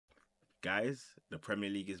Guys, the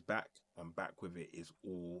Premier League is back, and back with it is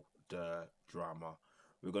all the drama.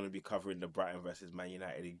 We're going to be covering the Brighton versus Man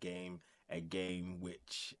United game, a game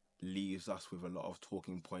which leaves us with a lot of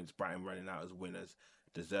talking points. Brighton running out as winners,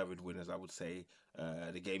 deserved winners, I would say.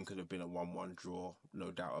 The game could have been a 1-1 draw,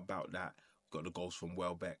 no doubt about that. Got the goals from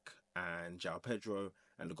Welbeck and João Pedro,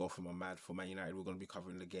 and the goal from Ahmad for Man United. We're going to be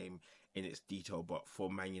covering the game in its detail, but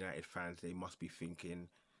for Man United fans, they must be thinking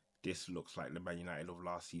this looks like the Man United of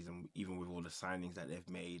last season, even with all the signings that they've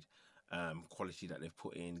made, quality that they've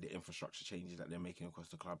put in, the infrastructure changes that they're making across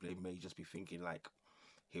the club. They may just be thinking like,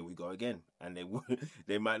 here we go again, and they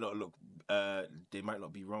they might not look, they might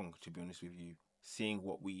not be wrong. To be honest with you, seeing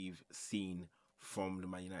what we've seen from the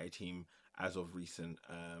Man United team as of recent,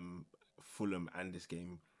 Fulham and this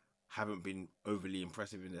game haven't been overly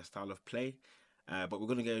impressive in their style of play. But we're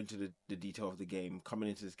going to go into the detail of the game. Coming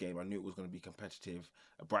into this game, I knew it was going to be competitive.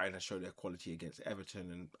 Brighton has showed their quality against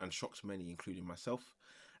Everton and shocked many, including myself.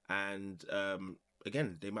 And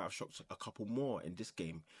again, they might have shocked a couple more in this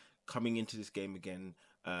game. Coming into this game again,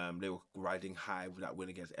 they were riding high with that win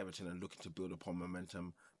against Everton and looking to build upon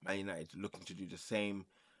momentum. Man United looking to do the same.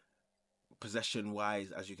 Possession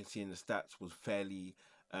wise, as you can see in the stats, was fairly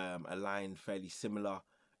aligned, fairly similar.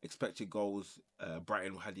 Expected goals,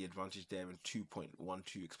 Brighton had the advantage there in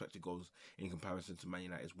 2.12 expected goals in comparison to Man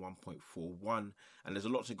United's 1.41. And there's a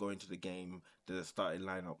lot to go into the game, the starting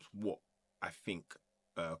lineups, what I think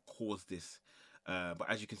caused this. But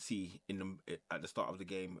as you can see at the start of the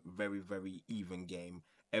game, very, very even game,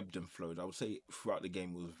 ebbed and flowed. I would say throughout the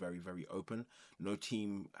game it was very, very open. No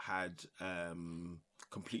team had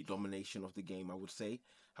complete domination of the game, I would say.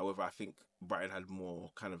 However, I think Brighton had more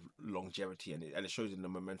kind of longevity, and it shows in the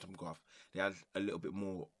momentum graph. They had a little bit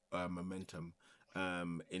more momentum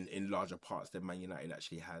in larger parts than Man United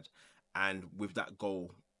actually had, and with that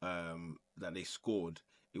goal that they scored,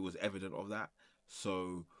 it was evident of that.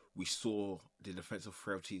 So we saw the defensive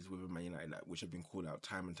frailties within Man United, which have been called out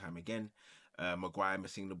time and time again. Maguire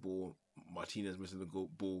missing the ball, Martinez missing the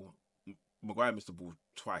ball. Maguire missed the ball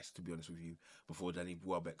twice, to be honest with you, before Danny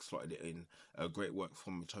Welbeck slotted it in. Great work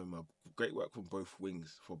from Matoma. Great work from both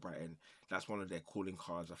wings for Brighton. That's one of their calling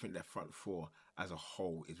cards. I think their front four as a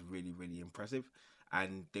whole is really, really impressive.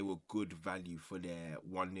 And they were good value for their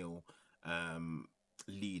 1-0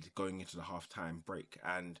 lead going into the half-time break.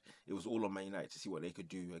 And it was all on Man United to see what they could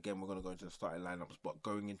do. Again, we're going to go into the starting lineups, but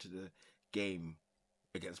going into the game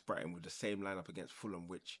against Brighton with the same lineup against Fulham,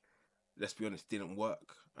 which, let's be honest, didn't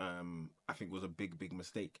work. I think was a big, big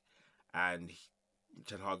mistake. And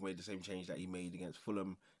Ten Hag made the same change that he made against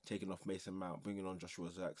Fulham, taking off Mason Mount, bringing on Joshua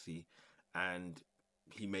Zirkzee. And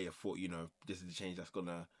he may have thought, this is the change that's going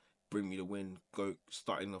to bring me the win.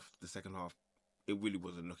 Starting off the second half, it really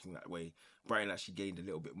wasn't looking that way. Brighton actually gained a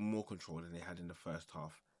little bit more control than they had in the first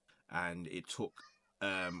half. And it took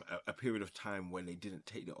a period of time when they didn't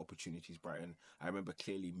take the opportunities, Brighton. I remember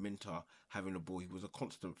clearly Minter having the ball. He was a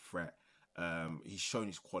constant threat. He's shown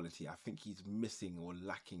his quality. I think he's missing or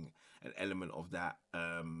lacking an element of that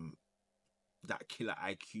killer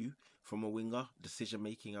IQ from a winger, decision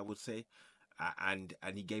making, I would say. And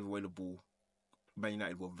he gave away the ball. Man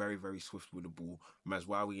United were very, very swift with the ball.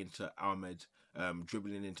 Mazraoui into Ahmed,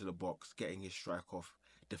 dribbling into the box, getting his strike off.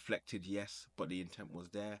 Deflected, yes, but the intent was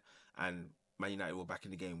there. And Man United were back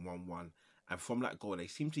in the game 1-1. And from that goal, they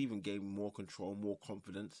seemed to even gain more control, more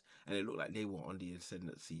confidence, and it looked like they were on the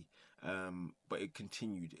ascendancy. But it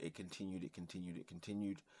continued.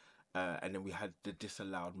 And then we had the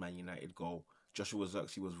disallowed Man United goal. Joshua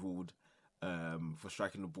Zirkzee was ruled for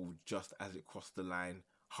striking the ball just as it crossed the line.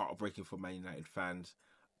 Heartbreaking for Man United fans.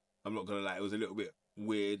 I'm not gonna lie, it was a little bit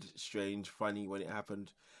weird, strange, funny when it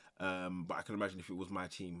happened. But I can imagine if it was my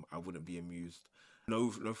team, I wouldn't be amused. No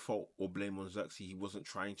fault or blame on Zirkzee. He wasn't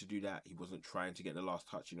trying to do that. He wasn't trying to get the last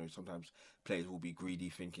touch. Sometimes players will be greedy,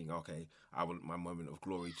 thinking, okay, I want my moment of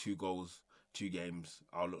glory. 2 goals, 2 games,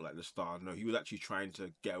 I'll look like the star. No, he was actually trying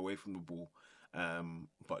to get away from the ball.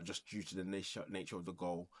 But just due to the nature of the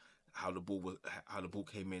goal, how the ball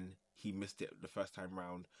came in, he missed it the first time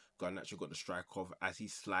round. Garnacho got the strike off. As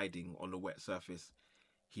he's sliding on the wet surface,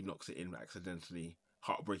 he knocks it in accidentally.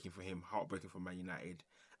 Heartbreaking for him, heartbreaking for Man United.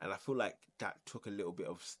 And I feel like that took a little bit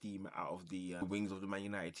of steam out of the wings of the Man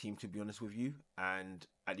United team, to be honest with you. And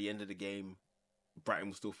at the end of the game, Brighton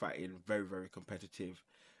was still fighting, very, very competitive.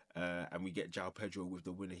 And we get João Pedro with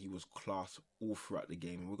the winner. He was class all throughout the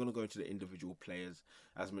game. And we're going to go into the individual players.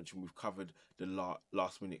 As mentioned, we've covered the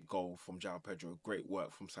last minute goal from João Pedro. Great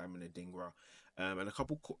work from Simon Adingra. And a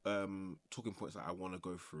couple talking points that I want to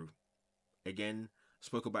go through. Again,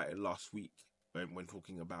 spoke about it last week when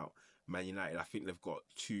talking about Man United. I think they've got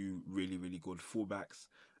 2 really, really good fullbacks.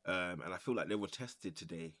 And I feel like they were tested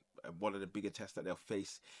today. One of the bigger tests that they'll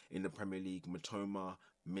face in the Premier League. Matoma,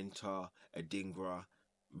 Minter, Adingra,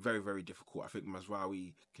 very, very difficult. I think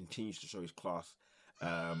Mazraoui continues to show his class.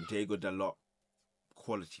 Diego Dalot,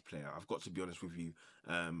 quality player. I've got to be honest with you.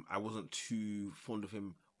 I wasn't too fond of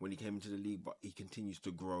him when he came into the league, but he continues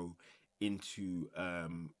to grow into a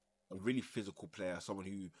really physical player, someone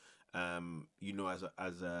who,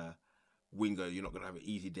 as a winger, you're not going to have an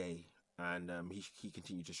easy day, and he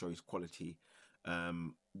continued to show his quality.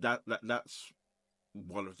 That's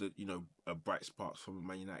one of the bright spots from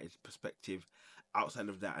Man United's perspective. Outside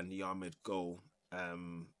of that and the Ahmed goal,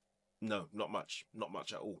 um, no, not much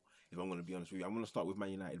at all. If I'm going to be honest with you, I'm going to start with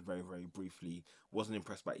Man United very, very briefly. Wasn't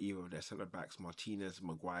impressed by either of their centre backs, Martinez,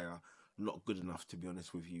 Maguire. Not good enough to be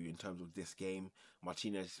honest with you in terms of this game.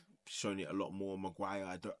 Martinez shown it a lot more.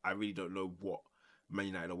 Maguire, I really don't know what Man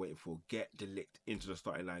United are waiting for. Get De Ligt into the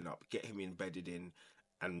starting lineup, get him embedded in,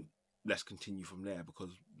 and let's continue from there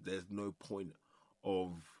because there's no point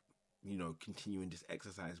of continuing this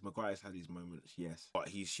exercise. Maguire's had his moments, yes, but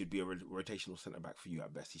he should be a rotational centre back for you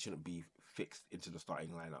at best. He shouldn't be fixed into the starting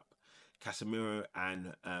lineup. Casemiro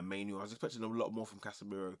and Mainu, I was expecting a lot more from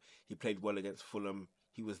Casemiro. He played well against Fulham.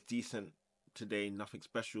 He was decent today, nothing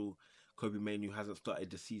special. Kobe Mainu hasn't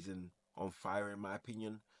started the season on fire, in my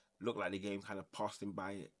opinion. Looked like the game kind of passed him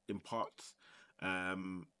by in parts.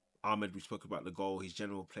 Ahmed, we spoke about the goal. His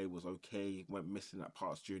general play was okay. Went missing at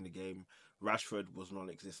parts during the game. Rashford was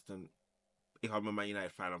non-existent. If I'm a Man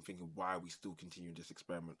United fan, I'm thinking, why are we still continuing this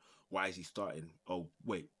experiment? Why is he starting? Oh,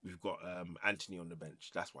 wait, we've got Anthony on the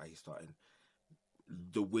bench. That's why he's starting.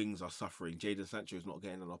 The wings are suffering. Jadon Sancho is not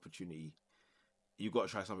getting an opportunity. You've got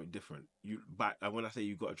to try something different. And when I say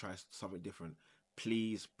you've got to try something different,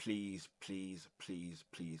 please, please, please, please,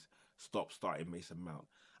 please stop starting Mason Mount.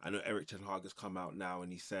 I know Eric Ten Hag has come out now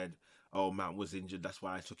and he said, "Oh, Mount was injured. That's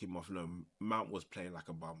why I took him off." No, Mount was playing like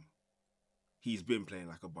a bum. He's been playing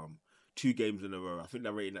like a bum. 2 games in a row. I think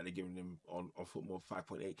the rating that they're giving him on football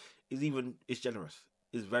 5.8 is generous.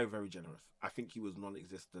 It's very, very generous. I think he was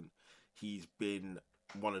non-existent. He's been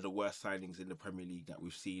one of the worst signings in the Premier League that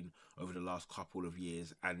we've seen over the last couple of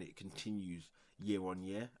years, and it continues year on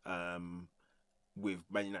year. With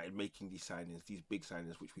Man United making these signings, these big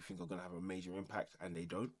signings, which we think are going to have a major impact, and they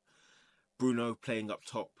don't. Bruno playing up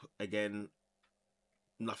top again,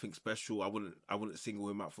 nothing special. I wouldn't single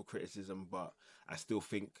him out for criticism, but I still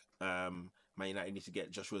think Man United need to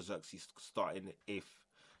get Joshua Zirkzee starting if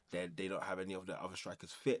they don't have any of the other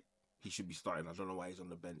strikers fit. He should be starting. I don't know why he's on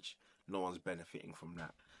the bench. No one's benefiting from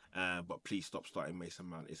that. But please stop starting Mason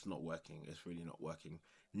Mount. It's not working. It's really not working.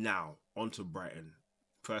 Now, on to Brighton.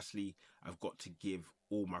 Firstly, I've got to give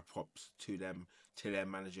all my props to them, to their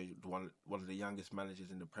manager, one of the youngest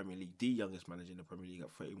managers in the Premier League, the youngest manager in the Premier League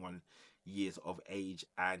at 31 years of age,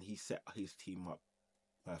 and he set his team up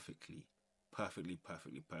perfectly.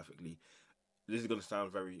 This is going to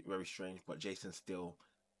sound very, very strange, but Jason Steele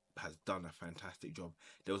has done a fantastic job.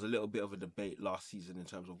 There was a little bit of a debate last season in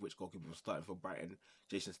terms of which goalkeeper was starting for Brighton.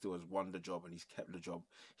 Jason Steele has won the job and he's kept the job.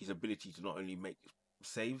 His ability to not only make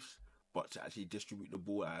saves, but to actually distribute the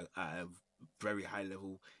ball at a very high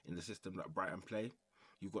level in the system that Brighton play.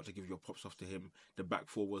 You've got to give your props off to him. The back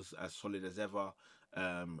four was as solid as ever.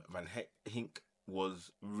 Van Hink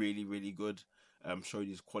was really, really good. Showed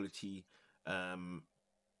his quality.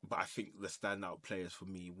 But I think the standout players for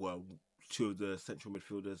me were 2 of the central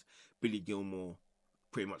midfielders. Billy Gilmore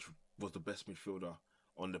pretty much was the best midfielder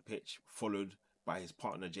on the pitch, followed by his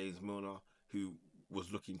partner James Milner, who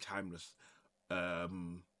was looking timeless.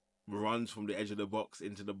 Runs from the edge of the box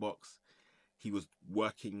into the box. He was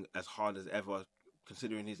working as hard as ever,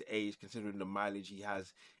 considering his age, considering the mileage he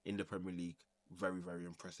has in the Premier League. Very, very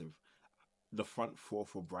impressive. The front four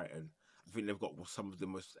for Brighton, I think they've got some of the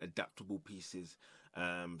most adaptable pieces.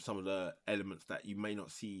 Some of the elements that you may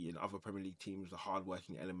not see in other Premier League teams, the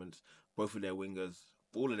hard-working elements. Both of their wingers,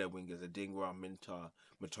 all of their wingers, Adingra, Minter,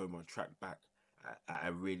 Matoma, track back at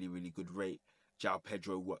a really, really good rate. João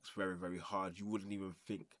Pedro works very, very hard. You wouldn't even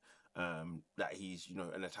think that he's,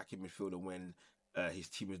 an attacking midfielder when his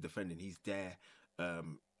team is defending. He's there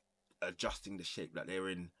adjusting the shape that they're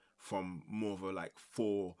in from more of a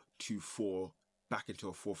 4-2-4 back into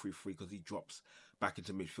a 4-3-3 because he drops back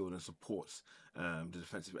into midfield and supports the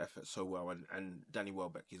defensive effort so well. And Danny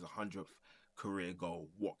Welbeck, his 100th career goal.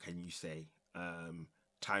 What can you say?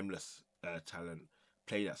 Timeless talent.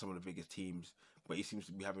 Played at some of the biggest teams, but he seems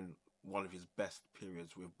to be having one of his best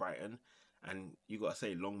periods with Brighton. And you got to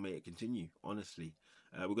say, long may it continue, honestly.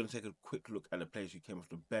 We're going to take a quick look at the players who came off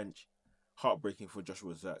the bench. Heartbreaking for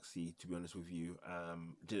Joshua Zirkzee, to be honest with you.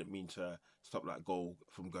 Didn't mean to stop that goal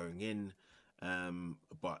from going in.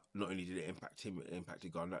 But not only did it impact him, it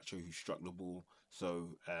impacted Garnacho, who struck the ball. So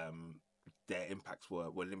their impacts were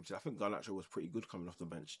limited. I think Garnacho was pretty good coming off the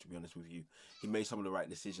bench, to be honest with you. He made some of the right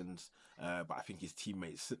decisions, but I think his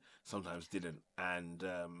teammates sometimes didn't. And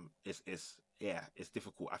it's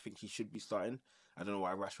difficult. I think he should be starting. I don't know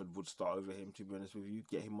why Rashford would start over him, to be honest with you.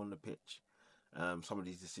 Get him on the pitch. Some of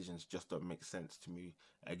these decisions just don't make sense to me.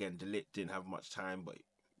 Again, De Ligt didn't have much time, but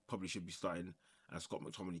probably should be starting. And Scott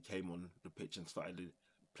McTominay came on the pitch and started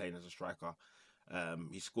playing as a striker.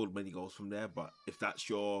 He scored many goals from there, but if that's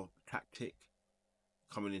your tactic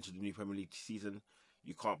coming into the new Premier League season,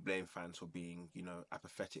 you can't blame fans for being,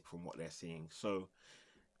 apathetic from what they're seeing. So,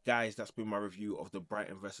 guys, that's been my review of the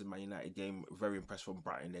Brighton versus Man United game. Very impressed from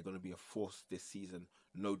Brighton. They're going to be a force this season,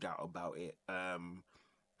 no doubt about it.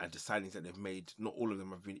 And the signings that they've made, not all of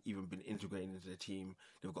them have even been integrated into the team.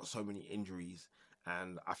 They've got so many injuries,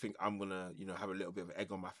 and I think I'm gonna, have a little bit of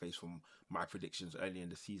egg on my face from my predictions early in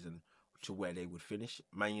the season to where they would finish.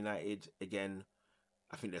 Man United, again,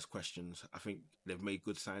 I think there's questions. I think they've made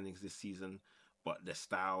good signings this season, but their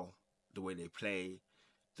style, the way they play,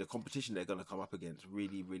 the competition they're going to come up against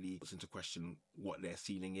really, really puts into question what their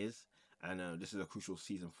ceiling is. And this is a crucial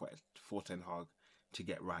season for Ten Hag to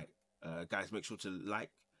get right. Guys, make sure to like,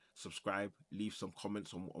 subscribe, leave some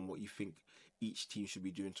comments on what you think each team should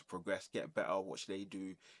be doing to progress, get better, what should they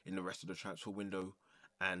do in the rest of the transfer window.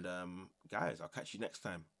 And guys, I'll catch you next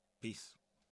time. Peace.